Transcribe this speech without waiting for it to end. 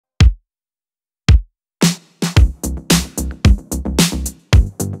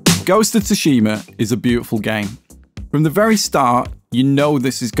Ghost of Tsushima is a beautiful game. From the very start, you know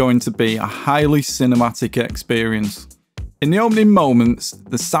this is going to be a highly cinematic experience. In the opening moments,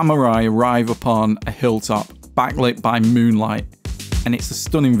 the samurai arrive upon a hilltop, backlit by moonlight, and it's a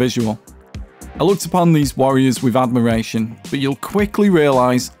stunning visual. I looked upon these warriors with admiration, but you'll quickly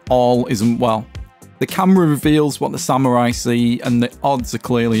realise all isn't well. The camera reveals what the samurai see, and the odds are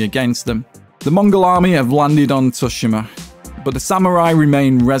clearly against them. The Mongol army have landed on Tsushima, but the samurai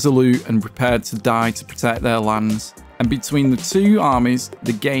remain resolute and prepared to die to protect their lands. And between the two armies,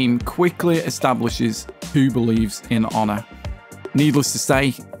 the game quickly establishes who believes in honour. Needless to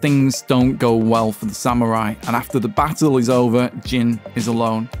say, things don't go well for the samurai, and after the battle is over, Jin is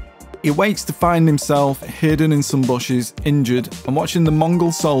alone. He wakes to find himself hidden in some bushes, injured, and watching the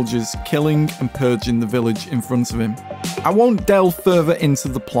Mongol soldiers killing and purging the village in front of him. I won't delve further into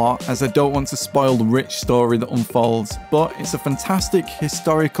the plot as I don't want to spoil the rich story that unfolds, but it's a fantastic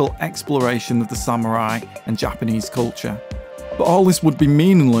historical exploration of the samurai and Japanese culture. But all this would be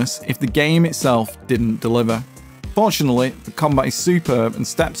meaningless if the game itself didn't deliver. Fortunately, the combat is superb and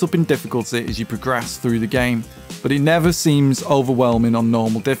steps up in difficulty as you progress through the game, but it never seems overwhelming on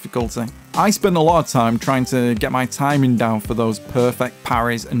normal difficulty. I spent a lot of time trying to get my timing down for those perfect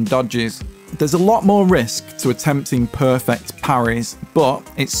parries and dodges. There's a lot more risk to attempting perfect parries, but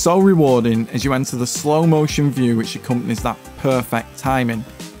it's so rewarding as you enter the slow motion view which accompanies that perfect timing.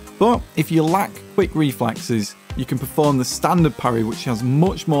 But if you lack quick reflexes, you can perform the standard parry which has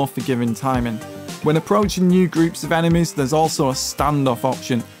much more forgiving timing. When approaching new groups of enemies, there's also a standoff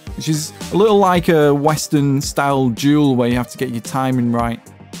option, which is a little like a Western style duel where you have to get your timing right.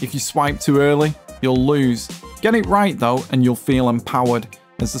 If you swipe too early, you'll lose. Get it right though and you'll feel empowered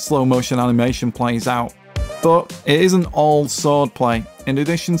as the slow motion animation plays out. But it isn't all sword play. In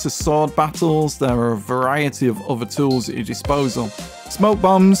addition to sword battles, there are a variety of other tools at your disposal. Smoke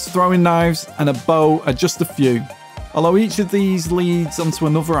bombs, throwing knives, and a bow are just a few. Although each of these leads onto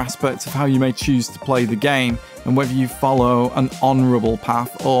another aspect of how you may choose to play the game and whether you follow an honourable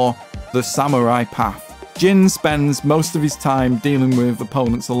path or the samurai path. Jin spends most of his time dealing with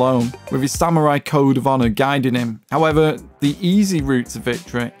opponents alone, with his samurai code of honour guiding him. However, the easy route to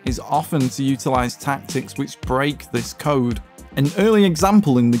victory is often to utilise tactics which break this code. An early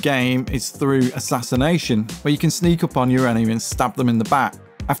example in the game is through assassination, where you can sneak up on your enemy and stab them in the back.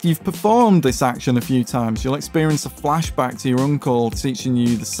 After you've performed this action a few times, you'll experience a flashback to your uncle teaching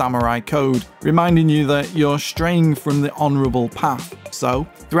you the samurai code, reminding you that you're straying from the honourable path. So,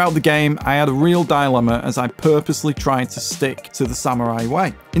 throughout the game, I had a real dilemma as I purposely tried to stick to the samurai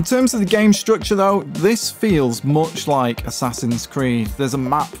way. In terms of the game structure though, this feels much like Assassin's Creed. There's a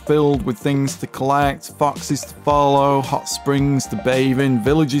map filled with things to collect, foxes to follow, hot springs to bathe in,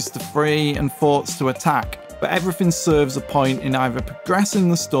 villages to free, and forts to attack. But everything serves a point in either progressing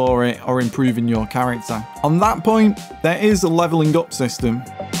the story or improving your character. On that point, there is a leveling up system.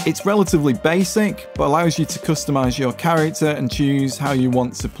 It's relatively basic, but allows you to customize your character and choose how you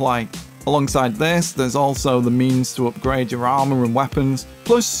want to play. Alongside this, there's also the means to upgrade your armor and weapons,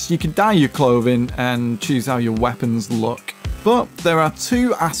 plus you can dye your clothing and choose how your weapons look. But there are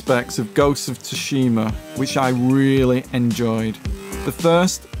two aspects of Ghost of Tsushima which I really enjoyed. The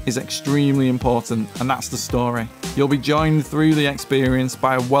first is extremely important, and that's the story. You'll be joined through the experience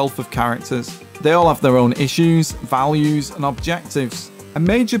by a wealth of characters. They all have their own issues, values, and objectives. A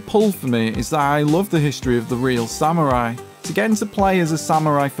major pull for me is that I love the history of the real samurai. To get into play as a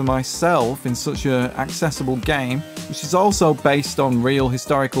samurai for myself in such an accessible game, which is also based on real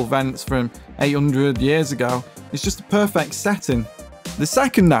historical events from 800 years ago, is just a perfect setting. The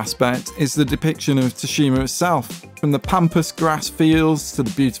second aspect is the depiction of Tsushima itself. From the pampas grass fields to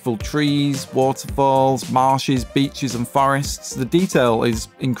the beautiful trees, waterfalls, marshes, beaches and forests, the detail is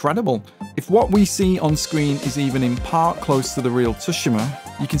incredible. If what we see on screen is even in part close to the real Tsushima,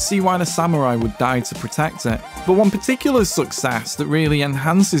 you can see why the samurai would die to protect it. But one particular success that really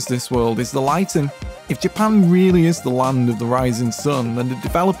enhances this world is the lighting. If Japan really is the land of the rising sun, then the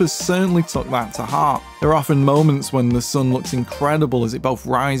developers certainly took that to heart. There are often moments when the sun looks incredible as it both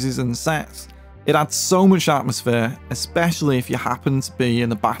rises and sets. It adds so much atmosphere, especially if you happen to be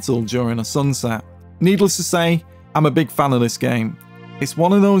in a battle during a sunset. Needless to say, I'm a big fan of this game. It's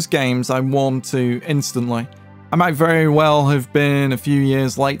one of those games I warmed to instantly. I might very well have been a few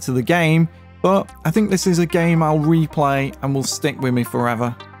years late to the game, but I think this is a game I'll replay and will stick with me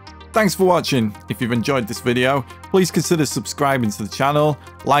forever. Thanks for watching. If you've enjoyed this video, please consider subscribing to the channel,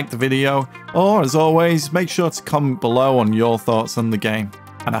 like the video, or as always, make sure to comment below on your thoughts on the game.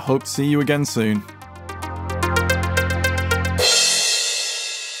 And I hope to see you again soon.